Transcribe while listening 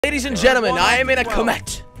Ladies and gentlemen, I am in a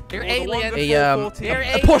Comet. You're aliens.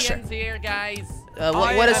 A Porsche. Here, guys.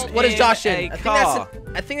 What is Josh in?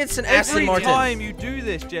 I think it's an Aston Martin. Every time you do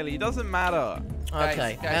this, Jelly, it doesn't matter.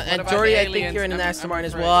 Okay. Guys, and Jordy, I think you're in an Aston Martin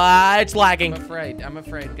as well. It's lagging. I'm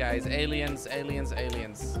afraid, guys. Aliens.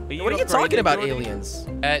 What are you talking about, aliens?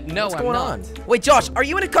 No, What's going on? Wait, Josh, are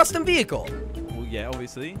you in a custom vehicle? Well, yeah,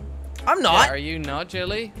 obviously. I'm not. Yeah, are you not,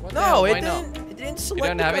 Jelly? No, it didn't select. You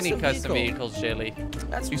don't have any vehicle. custom vehicles, Jelly.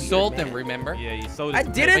 That's you weird, sold man. them, remember? Yeah, you sold I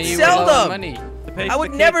it. didn't sell them. Money. I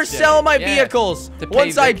would never sell my vehicles.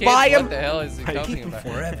 Once I buy them, what the hell is he I talking keep them about?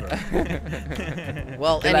 forever.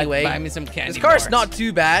 Well, anyway, buy me some candy this car's bars. not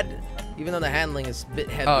too bad, even though the handling is a bit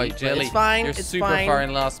heavy. Oh, but Jelly, it's fine. You're it's super fine. far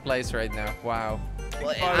in last place right now. Wow.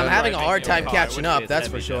 Well, I'm having a hard time catching up. That's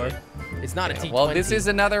for sure. It's not a T20. Well, this is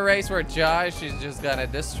another race where Josh is just gonna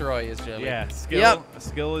destroy his Jelly. Yeah, skill. Yep.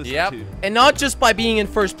 Skill is two. And not just by being in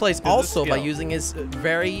first place, also by skill. using his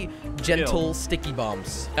very gentle sticky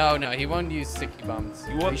bombs. No, he won't use sticky bombs.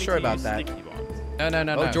 You want Are you sure about that? Sticky bombs?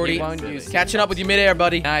 No. Oh, Jordy, he won't use catching up with you midair,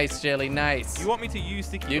 buddy. Nice, Jelly, nice. You want me to use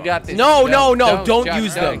sticky bombs? You got this. No, Don't don't Josh,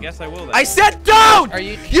 use I them. guess I will then. I said don't! Are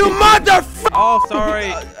you You motherfucker! Oh, sorry.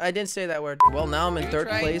 I didn't say that word. Well, now I'm in third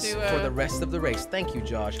place for the rest of the race. Thank you,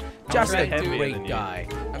 Josh. Just a great guy.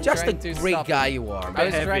 Just a great guy you are, I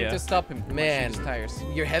was man. trying to stop him. Man, tires.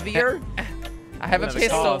 you're heavier? I have a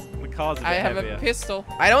pistol. The car's a bit I have heavier. a pistol.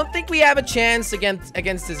 I don't think we have a chance against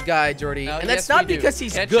this guy, Jordy. And that's not because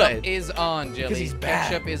he's Ketchup good. is on, Jelly. Because he's bad.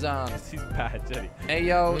 Ketchup is on. He's bad, Jelly.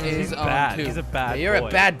 Ayo is on bad. too. He's a bad You're boy. a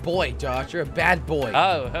bad boy, Josh. You're a bad boy.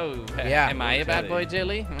 Oh. Yeah. Am I a bad boy,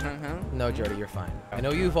 Jelly? No, Jordy, you're fine. I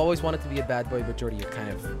know you've always wanted to be a bad boy, but Jordy, you're kind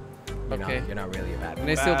of... You're not really a bad boy. Can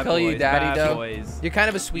I still call you Daddy, though? Boys. You're kind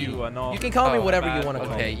of a sweetie. You are not. You can call me whatever you bad want to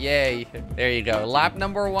call Okay, me. yay. There you go. Lap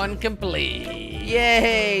number 1 complete.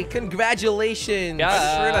 Yay! Congratulations! Yeah. I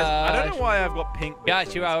just realized, I don't know why I've got pink.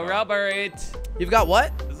 Got you out, Robert. You've got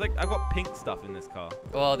what? There's like, I've got pink stuff in this car.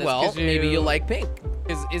 Well, that's Well, 'cause maybe you like pink.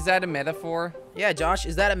 Is that a metaphor? Yeah, Josh,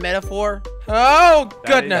 is that a metaphor? Oh,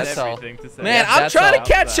 goodness. That is everything to say. Man, Yeah, I'm that's trying all.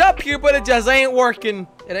 to catch up here, but it just ain't working.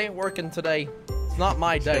 It ain't working today. It's not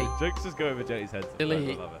my day. Jokes just go over Jelly's head.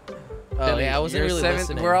 Jelly. I love it. Oh, Jelly, yeah, I wasn't you're really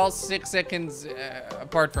listening. We're all 6 seconds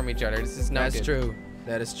apart from each other. This is not That's good. true.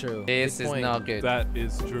 That is true. This Good is point. not good. That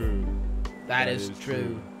is true. That is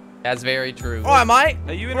true. That's very true. Oh, am I?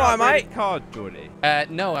 Are you in Oh, am I? a car, Jordy?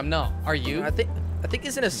 No, I'm not. Are you? I think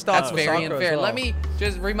it's in a stock. That's very Sakura as unfair. well. Let me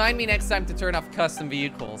just remind me next time to turn off custom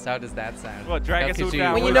vehicles. How does that sound? What, drag us all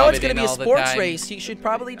down? When you We'll know rub it's it gonna in be a all the sports time. race, you should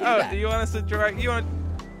probably do Oh, that. do you want us to drag? You want?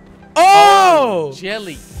 Oh!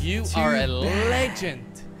 Jelly, you are a legend.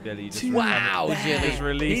 Jelly, you just Wow, just Jelly. He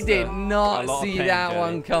released did a not lot of see pain, that Jelly.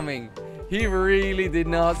 one coming. He really did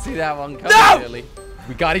not see that one coming, No! Jelly.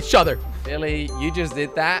 We got each other. Jelly, you just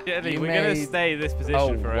did that. Jelly, You we're gonna made- stay this position Oh,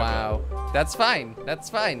 forever. wow. That's fine. That's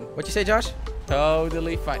fine. What'd you say, Josh?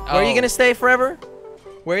 Totally fine. Where are you gonna stay forever?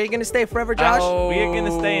 Where are you gonna stay forever, Josh? Oh. We are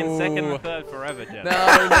gonna stay in second and third forever,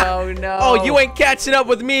 Jelly. No. Oh, you ain't catching up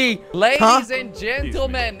with me. Ladies and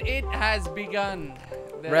gentlemen, it has begun.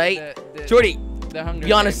 Right? the- Jordy, the Hunger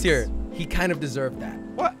be honest Games. here. He kind of deserved that.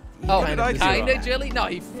 What? Oh, kind of deserved kinda, that. Jelly? No,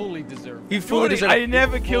 he fully deserved it. He fully Jordy, deserved I it.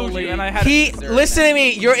 never killed you, and I had. He, deserved listen that. to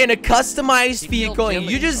me. You're in a customized He vehicle, killed and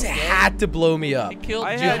you Jelly, just okay? had to blow me up. He killed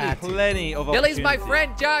I Jelly. had plenty of. Jelly's my opportunities.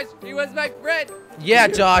 friend, Josh. He was my friend. Yeah,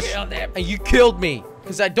 You Josh. killed him. And you killed me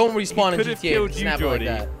because I don't respawn in Could have GTA. killed It's you, never Jordy.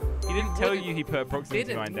 like that. He didn't tell you he put proximity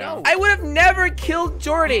Didn't, mine no. down. I would have never killed He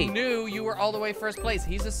Jordy. knew you were all the way first place.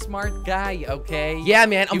 He's a smart guy, okay? Yeah,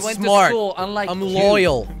 man. He I'm went smart. To school, unlike I'm you.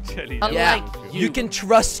 loyal. Jelly, Unlike Yeah. you. You can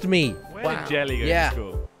trust me. Where Wow. did Jelly go Yeah. to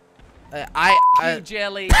school? You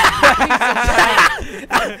Jelly.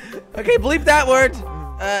 Okay, bleep that word.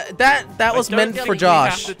 That was I don't meant think for we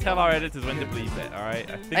Josh. have to tell our editors when to bleep it, all right?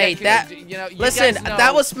 I think Hey, that. You know, you Listen, guys know-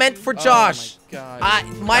 that was meant for Josh. Oh my God. My That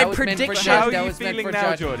was meant for prediction. Josh. How are That you was meant feeling for now,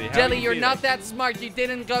 Josh. Jordy? How are Jelly, you you're feeling? not that smart. You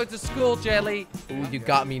didn't go to school, Jelly. Ooh, you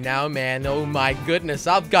got me now, man. Oh my goodness.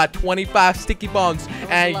 I've got 25 sticky bombs, the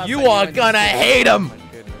and last you time you are went to gonna school? hate Oh him. my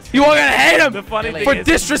goodness. You are gonna hate him The funny thing for is,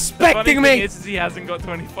 disrespecting the funny me. thing is he hasn't got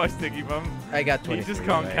 25 sticky bombs. I got He 23. just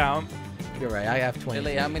can't right. count. You're right. I have 20.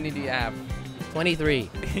 Jelly, how many do you have? 23.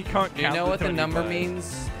 He can't count. Do you know what the number 25.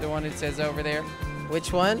 means? The one it says over there?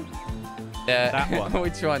 Which one? That one.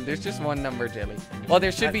 Which one? There's just one number, Jelly. Well,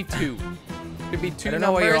 there should be two. Should be two I don't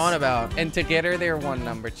know what you're numbers, on about. And together they're one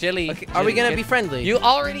number. Jelly. Okay, are we Jelly, gonna be friendly? You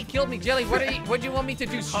already killed me, Jelly. What do you want me to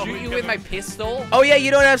do? Shoot you with my pistol? Oh yeah, you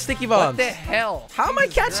don't have sticky What bombs. the hell? How am I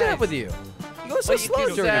Jesus catching up Christ. with you? You go so slow,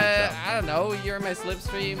 Jordy? I don't know. You're in my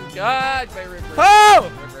slipstream. God,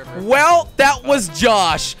 Oh! Well, that was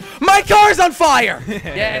Josh. My car's on fire.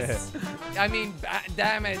 Yes. I mean,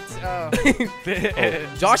 damn it. Oh,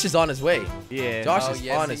 Josh is on his way. Yeah. Josh is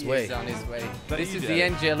on his way. He's on his way. But This you is do. the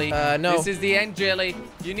end, Jelly. No. This is the end, Jelly.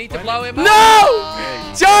 You need to blow him up.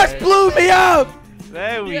 No! Josh blew me up.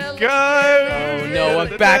 There we Jelly. go. Oh no,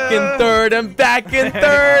 I'm back in third. I'm back in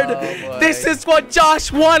third. Oh, boy. This is what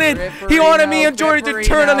Josh wanted. He Referee wanted me now, and Jordy to referee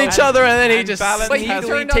turn on now. each other, and then he And just balance But you has-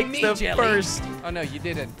 speedily turned on takes me, the Jelly. first. Oh no, you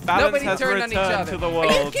didn't. Balance Nobody has turned on each returned other. to the Are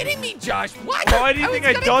you world. kidding me, Josh? What? Why do you think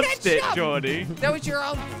I was gonna dodged catch it, up. Jordy? That was your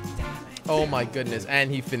own. Oh my goodness,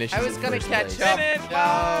 and he finishes. I was in gonna first catch place. up.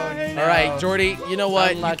 Bye. No. All right, Jordy. You know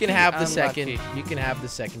what? Unlucky, You can have the second. unlucky. You can have the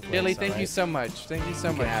second place. Jelly, all thank right? you so much. Thank you so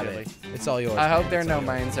You can much, have Jelly. it. It's all yours. I hope man. there are It's no all yours.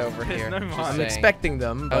 mines over There's here. no Just mines. I'm saying. expecting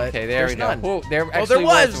them, but Okay, there we there's go. none. Whoa, there actually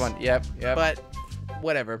was. was one. Yep. But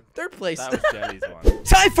whatever. Third place. That was Jelly's one.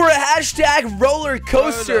 Time for a hashtag roller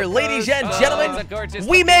coaster, ladies and Oh, gentlemen. it's a gorgeous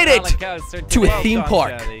we looking made it roller coaster. to a Well theme done,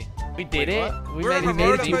 park. Jelly. We did it. We We're made on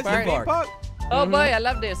it a to a theme roller park. park. Oh boy, I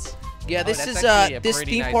love this. Yeah, this that's is actually a this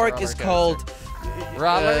pretty theme nice park roller is coaster. called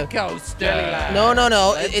Roller coaster.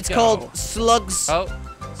 no. Let's It's go. called Slugs Oh,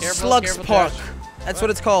 careful, Slugs careful, Park. Josh. That's what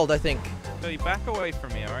it's called, I think. Jelly, back away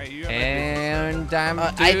from me, alright? You And I'm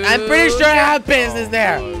I'm pretty sure I have business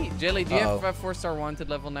there. Jelly, do you Uh-oh. have a 4-star wanted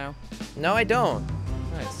level now? No, I don't.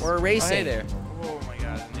 Nice. We're Oh, racing. hey there. Oh my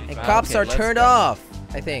god. And Ah, cops okay, are let's turned go. off,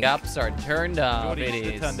 I think. Cops are turned off. Jordy, It you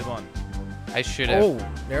should is. have turned them on. I should have. Oh,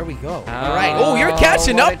 there we go. Oh, All right. Oh, you're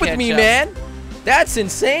catching what a up with me, catch up. man. That's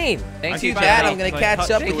insane. Thank I you, keep Too bad back I'm up, gonna so I catch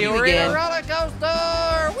touched up it. with you We're in a again. roller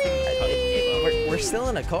coaster. Whee! We're still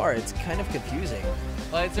in a car. It's kind of confusing.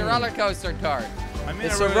 Well, it's a roller coaster car. I'm in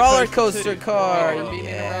It's a roller coaster too. car. Have you been in a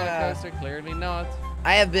Yeah. roller coaster? Clearly not.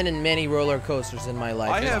 I have been in many roller coasters in my life.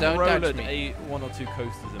 I Just have don't touch rolled me. one or two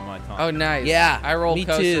coasters in my time. Oh, nice. Yeah, I roll me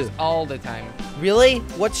coasters too. all the time. Really?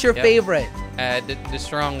 What's your Yep. favorite? The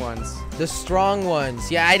strong ones. The strong ones.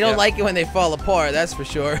 Yeah, I don't Yep. like it when they fall apart. That's for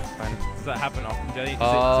sure. Fun. Does that happen often, Jelly? Is Oh, it to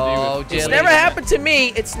do with... It's Jelly. never happened to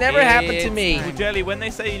me. It's never happened to It's me. time. Well, Jelly, when they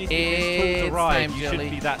say you need to be this tall It's to ride, time, you Jelly.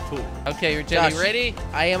 should be that tall. Okay, you're Jelly. Josh, Ready?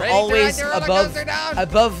 I am Ready to always ride the roller above coaster down?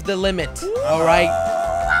 above the limit. All right.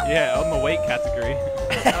 Yeah, on the weight category.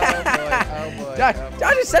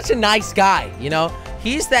 Josh is such a nice guy. You know,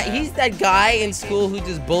 he's that guy in school who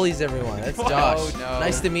just bullies everyone. That's Josh. Oh, no.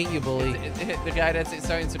 Nice to meet you, bully. The guy that's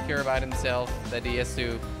so insecure about himself that he has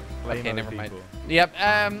to. Blame Okay, other never mind. people. Yep.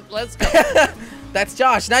 Let's go. That's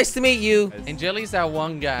Josh. Nice to meet you. And Jelly's that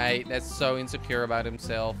one guy that's so insecure about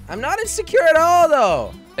himself I'm not insecure at all,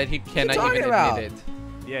 though. that he cannot talking even about? admit it.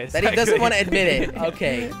 Yeah, That he doesn't exactly. want to admit it.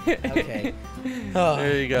 Okay. Okay. Oh,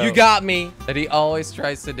 There you go. You got me. That he always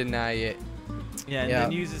tries to deny it. Yeah, and Yeah.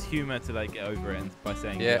 then uses humor to like get over it by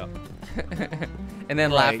saying Yeah. yeah. And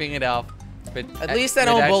then Right. laughing it off. But At least I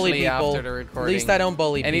don't bully actually people. After the At recording. least I don't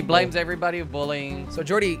bully And he people. blames everybody of bullying. So,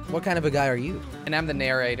 Jordy, what kind of a guy are you? And I'm the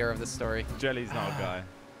narrator of the story. Jelly's not a guy,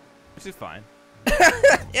 which is fine.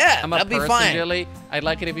 Yeah, I'm a that'll be person, fine. Jelly. I'd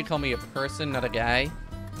like it if you call me a person, not a guy.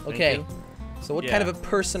 Thank Okay. you. So, what Yeah, kind of a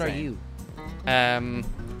person are same. you? A Alright,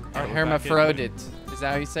 we're back hermaphrodite. Is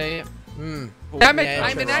that how you say it? Hmm. Damn it! yeah,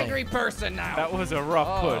 I'm an interesting. angry person now. That was a rough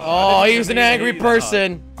Oh. push. Oh, I didn't he was an even angry hit you that hard.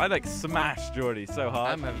 person. I like smashed Jordy so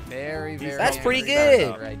hard. I'm a very, very. That's pretty angry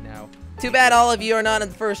good. person right now. Too bad all of you are not in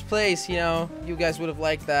first place. You know, you guys would have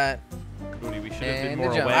liked that. Jordy, we should have been And more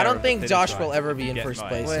the jump. aware I of don't the think finish Josh line will ever to be in get first by.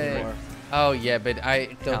 place Wait. anymore. Oh yeah, but I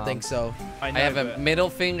Don't can't. think so. I, know, I have a but- middle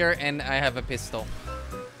finger and I have a pistol.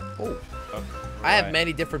 Oh, oh, I have right.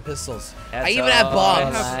 many different pistols. That's I even have all I,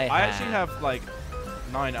 bombs. I actually have like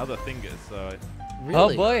 9 other fingers, so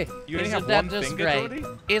Really? Oh boy, You only isn't have that one just finger, great? Jordy?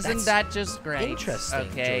 Isn't That's that just great? interesting,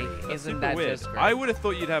 Okay, Jordy. that's isn't super that weird. just great? I would have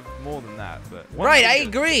thought you'd have more than that, but one Right, I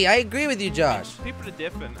finger. agree. I agree with you, Josh. People are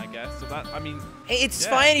different, I guess. So that I mean, It's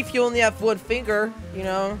Yeah. fine if you only have one finger. You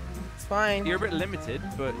know, it's fine. you're a bit limited,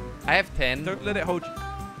 but I have 10. don't let it hold you.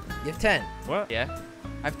 You have 10. What? Yeah,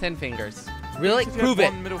 I have 10 fingers. Really? If you Prove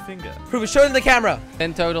have it. One middle finger. Prove it. Show it to the camera.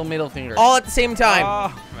 10 total middle fingers. All at the same time.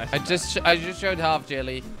 Oh, I just showed half,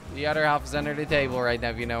 Jelly. The other half is under the table right now,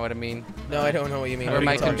 if you know what I mean. No, I don't know what you mean. Where What are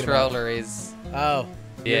my you talking controller is. about? Oh,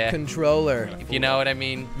 your Yeah. controller. If you know what I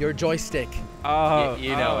mean. Your joystick. oh,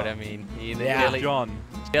 You know what I mean. You know, Yeah. Jelly,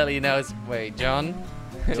 Jelly knows. Wait, John?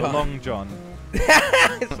 John. Long John. What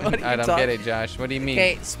are you I don't talking- get it, Josh. What do you mean?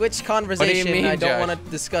 Okay, switch conversation. mean, I don't Josh? want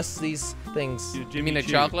to discuss these things. You mean a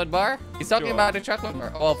chocolate bar? He's talking Sure. about a chocolate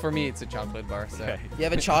bar. Well, for me, it's a chocolate bar. So. Okay. You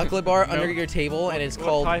have a chocolate bar No. under your table, and it's What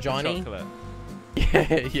called type of Johnny. chocolate?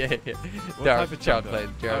 Yeah. Dark type of chocolate.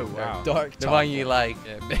 Oh, wow. Dark The chocolate. one you like.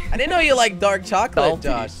 I didn't know you like dark chocolate, Salty.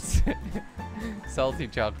 Josh. Salty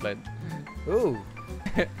chocolate. Ooh.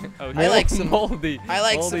 Okay. I like some moldy. I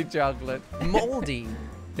like moldy some- chocolate. moldy.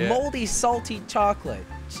 Yeah. Moldy, salty chocolate.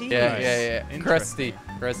 Jeez. Yeah. Interesting. Crusty.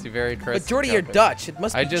 Crusty, very crusty. But Jordy, you're chocolate. Dutch. It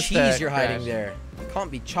must I be just, cheese you're hiding crashed. there. It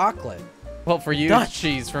can't be chocolate. Well, for you, Dutch. it's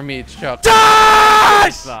cheese. For me, it's chocolate.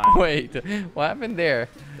 Josh! Wait, what happened there?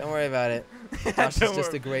 Don't worry about it. Josh is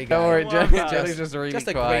just a great guy. Don't worry, Don't worry about Jelly's it. just really Just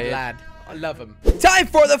a quiet. great lad. I love him. Time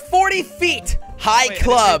for the 40 feet high Wait,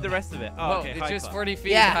 club. The rest of it. Oh, Whoa, okay, it's high just club. 40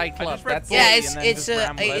 feet Yeah. high I club. just read That's 40 Yeah, and then just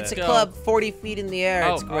ramble it's a it. club 40 feet in the air.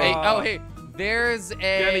 It's great. Hey, there's a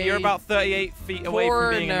Jelly, you're about 38 feet away from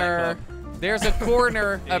being in that corner. club. There's a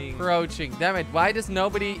corner Ding. approaching. Damn it! Why is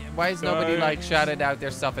nobody Don't- like shouted out their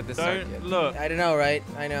stuff at the start yet? Don't look. I don't know, right?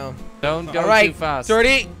 I know. Don't go All right, too fast.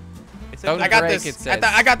 Jordy. It's Don't I got break, this. it says.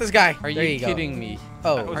 I got this guy. Are There you you go. kidding me? That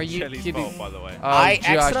Oh, was Are you Jelly's kidding? fault, by the way. Oh, I Josh,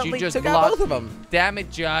 accidentally you just took out blocked. both of them. Damn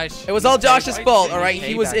it, Josh. It was all Josh's I fault, didn't all right? hate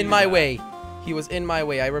He was that in you my did that. way. He was in my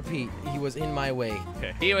way. I repeat, he was in my way.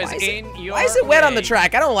 Okay. He was Why is it- in your Why is it wet on the way.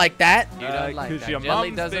 track? I don't like that. You don't like 'cause that. your Jelly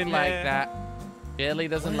mom's doesn't been like here. that. Jelly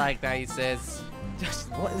doesn't like that, he says.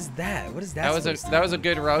 Just, what is that? What is that? That was a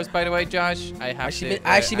good roast, by the way, Josh. I have to.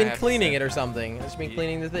 I actually been have to cleaning say. it or something. I've just been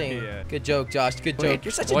cleaning the thing. Yeah. Good joke, Josh. Good joke. Wait,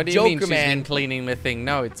 You're such what a do you mean joker, she's man. been cleaning the thing?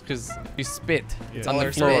 No, it's because you spit. Yeah. It's Oh, on the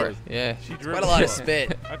there's floor. spit. Yeah. She Quite a lot of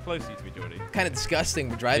spit. How close are you to me, Jordy? Kind of disgusting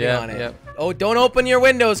driving Yeah, on it. yeah. Oh, don't open your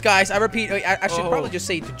windows, guys. I repeat. I should Oh. probably just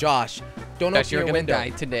say to Josh, don't Josh, open you're your gonna window. die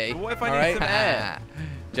today. What if I All need right. some air?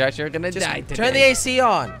 Josh, you're gonna Just die today. turn the AC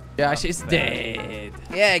on. Josh is dead.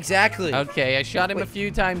 Yeah, exactly. Okay, I shot him a Wait.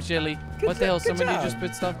 few times, Jelly. What the hell? good Somebody job. just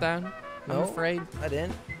put stuff down? I'm No. afraid. I didn't.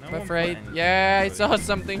 No I'm one afraid. put anything. Yeah, I saw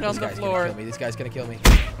something on This the guy's floor. gonna kill me. This guy's gonna kill me.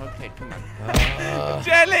 Okay, come on.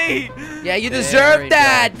 Jelly! Yeah, you There we deserve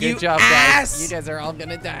that. go. Good You job, ass. guys. You guys are all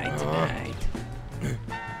gonna die tonight.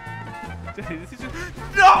 Jelly, this is just...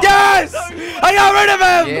 No! Yes! No! I got rid of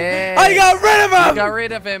him. Yes. I got rid of You him. got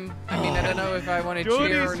rid of him. I mean, I don't know if I want to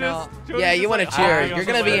cheer or not. Yeah, you want to cheer. "Ah, You're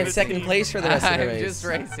gonna be in second place for the rest of the I'm race. just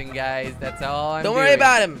racing, guys. That's all I'm Don't doing. worry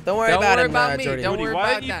about him. Don't worry Don't about worry him, about me. Jordy. Don't Jordy, worry why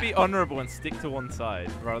about don't you that. be honorable and stick to one side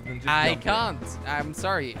rather than just I jump in? can't. I'm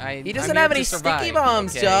sorry. He doesn't I'm have here any to survive, sticky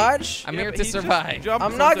bombs, okay? Josh. I'm Yeah, here but to he just survive. jumps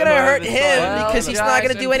I'm not onto gonna hurt whoever's him side. because he's not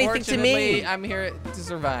gonna Josh, do anything to me. unfortunately, I'm here to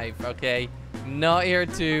survive, okay? Not here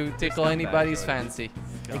to tickle scumbag, anybody's Jordy. fancy.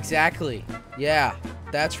 Exactly. Yeah,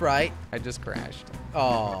 that's right. I just crashed.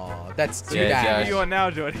 Oh, that's too Yeah, bad. Josh. Where you are now,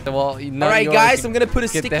 Jordy? Well, All right, guys, I'm gonna put a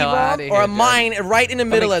Get the sticky hell bomb outta or here, a mine right in the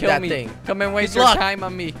middle of that thing. Come and waste Good your luck. time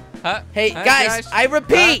on me. Huh? Hey, Huh, guys, Josh? I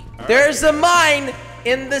repeat, Huh? there's a mine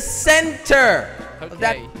in the center of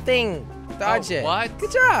that Okay. thing. Dodge Oh, it. what?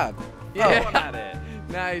 Good job. Yeah. Go on at it.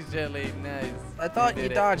 Nice, Jelly. Nice. I thought you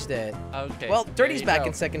did it. dodged it. Okay. Well, there Dirty's you back go.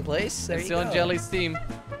 in second place. There It's you still go. on Jelly's team.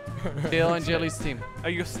 Still on Jelly's team. Oh,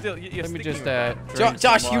 you're still... You're Let me sticking just with that. drink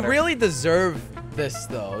Josh, some you water. really deserve this,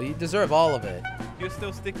 though. You deserve all of it. You're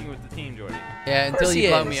still sticking with the team, Jordy. Yeah, Of course until he you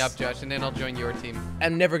blow is. me up, Josh, and then I'll join your team.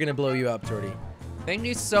 I'm never gonna blow you up, Dirty. Thank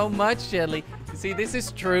you so much, Jelly. You see, this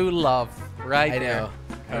is true love, right I there. know.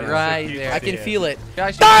 Oh, that's so Right cute there. to I can see feel it.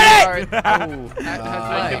 Josh, Darn you it! are. Oh, I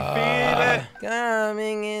high can feel it.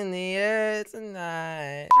 Coming in the air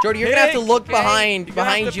tonight. Jordy, you're gonna have to Pick, look okay. behind You're gonna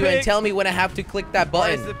have to you and pick. tell me when I have to click that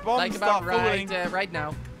Why is button. the bomb Like start about falling? right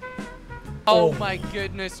now. Oh. Oh my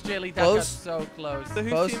goodness, Jelly, that Close. got so close. So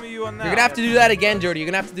whose Close. team are you on now? You're gonna have to do that again, Jordy. You're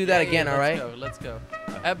gonna have to do that Yeah, again, yeah, all right? Let's go.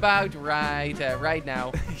 About right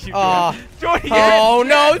now. You Aw. Jordy, Oh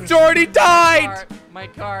no, Jordy died! My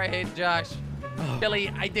car hit Josh.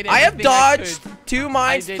 Jelly, I did I have everything dodged could. 2 I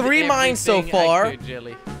mines, did 3 mines so everything I far. could,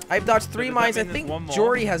 Jelly. I've dodged 3 does that mines. I mean there's think one more?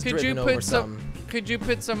 Jordy has Could you driven over put some. Could you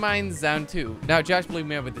put some mines down too? Now, Josh blew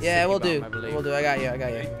me up with the Yeah, sticky we'll bomb, do. I believe. We'll do. I got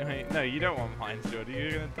you. Wait, no, you don't want mines, Jordy.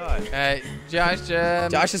 You're gonna die. Josh.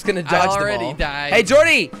 Josh is gonna I dodge the already ball. died. Hey,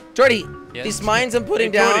 Jordy! Yes? These mines I'm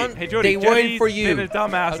putting Hey, Jordy, down, hey, Jordy, they weren't Jelly's for been you. a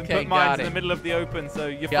dumbass and Okay, put mines got in the it. middle of the open, so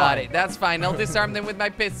you're Got fine. it. That's fine. I'll disarm them with my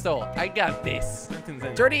pistol. I got this.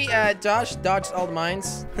 Jordy, Josh dodged all the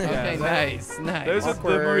mines. Okay, so- nice, nice. Those are the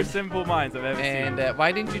Awkward. most simple mines I've ever And seen.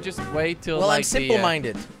 why didn't you just wait till Well, like I'm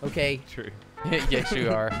simple-minded, okay? True. Yes,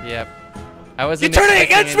 you are. Yep. I was. You're turning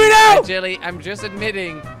against me now! Jelly, I'm just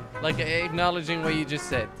admitting, like acknowledging what you just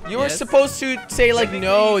said. You were Yes? supposed to say, like, Technically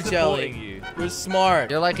no, he's supporting Jelly. you. You're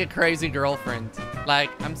smart. You're like a crazy girlfriend.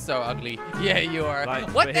 Like, I'm so ugly. Yeah, you are. Like,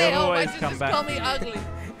 What but the he'll hell? Why always did you come just back call to me you. ugly?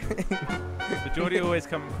 But Jordy always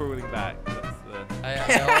comes crawling back. That's the...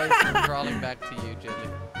 I always come crawling back to you, Jelly.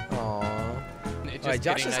 Aww. Just Alright,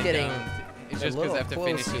 Josh kidding, is I getting don't. It's a just because little I have to close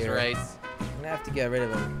finish this here. race. I'm gonna have to get rid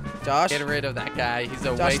of him. Josh. Get rid of that guy. He's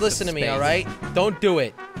a waste Josh, of listen to me, space. all right? Don't do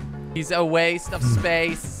it. He's a waste of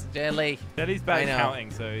space, Jelly. Jelly's bad I at know.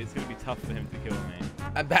 counting, so it's gonna be tough for him to kill me.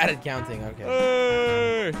 I'm bad at counting.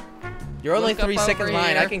 Okay. You're only Look up 3 seconds over behind.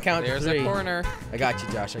 here. I can count to There's 3. a corner. I got you,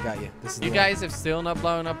 Josh. I got you. This is You the guys have still not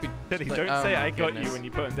blown up. Jelly, like, don't oh say my I got goodness. you when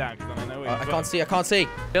you put him down, because I know where I can't see. I can't see.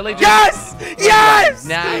 Billy just Yes! Yes!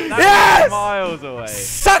 Nice. That's Yes! miles away.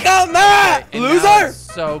 Suck on that, And now loser! it's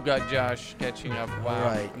so good, Josh. Catching up. Wow.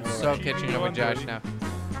 Alright, I'm alright. so catching up with Josh now.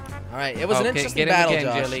 All right, it was an Okay, interesting get him battle, again,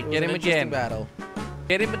 Josh. Jelly. It was Get an him interesting again. battle.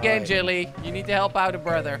 Get him again, Alright. Jelly. You need to help out a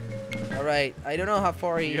brother. All right, I don't know how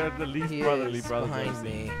far he, You have the least he brotherly is brothers I've behind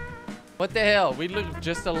seen. me. What the hell? We look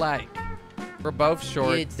just alike. We're both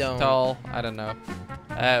short, You don't. tall. I don't know.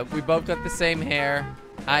 We both got the same hair.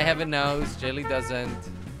 I have a nose. Jelly doesn't.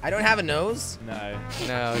 I don't have a nose. No.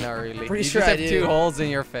 No, not really. Pretty you sure just I have do. 2 holes in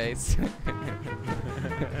your face.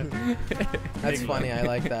 That's funny. I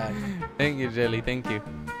like that. Thank you, Jelly. Thank you.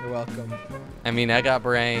 You're welcome. I mean, I got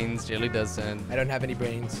brains. Jelly doesn't. I don't have any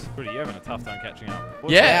brains. Really, you're having a tough time catching up.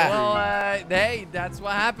 What's Yeah, Yeah. well, hey, that's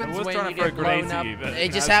what I happens was when trying you to throw get blown grenades up. at you, but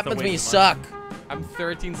It just that's happens the when you waste of mine. suck. I'm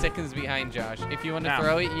 13 seconds behind Josh. If you want to Now.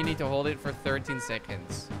 throw it, you need to hold it for 13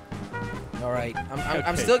 seconds. All right, I'm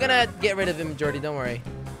Okay, still gonna get rid of him, Jordy. Don't worry.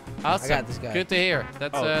 Awesome. got this guy. Good to hear.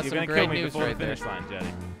 That's Oh, you're some gonna kill great me news before right the there. finish line,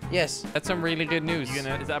 Jelly. Yes. That's some really good news. Is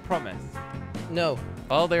that a promise? No.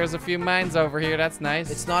 Oh, there's a few mines over here. That's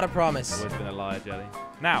nice. It's not a promise. Always been a liar, Jelly.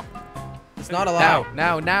 Now, It's not a lie.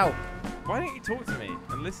 Now. why don't you talk to me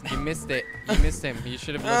and listen? You missed it. You missed him. You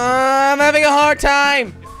should have listened. I'm having a hard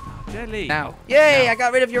time. Jelly. Now. Yay! Now. I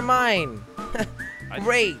got rid of your mine.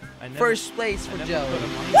 Great. I never- First place I for never Joe. put a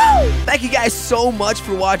money- Woo! Thank you guys so much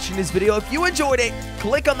for watching this video. If you enjoyed it,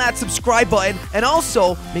 click on that subscribe button. And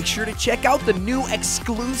also, make sure to check out the new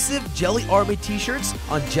exclusive Jelly Army t-shirts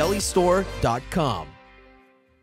on jellystore.com.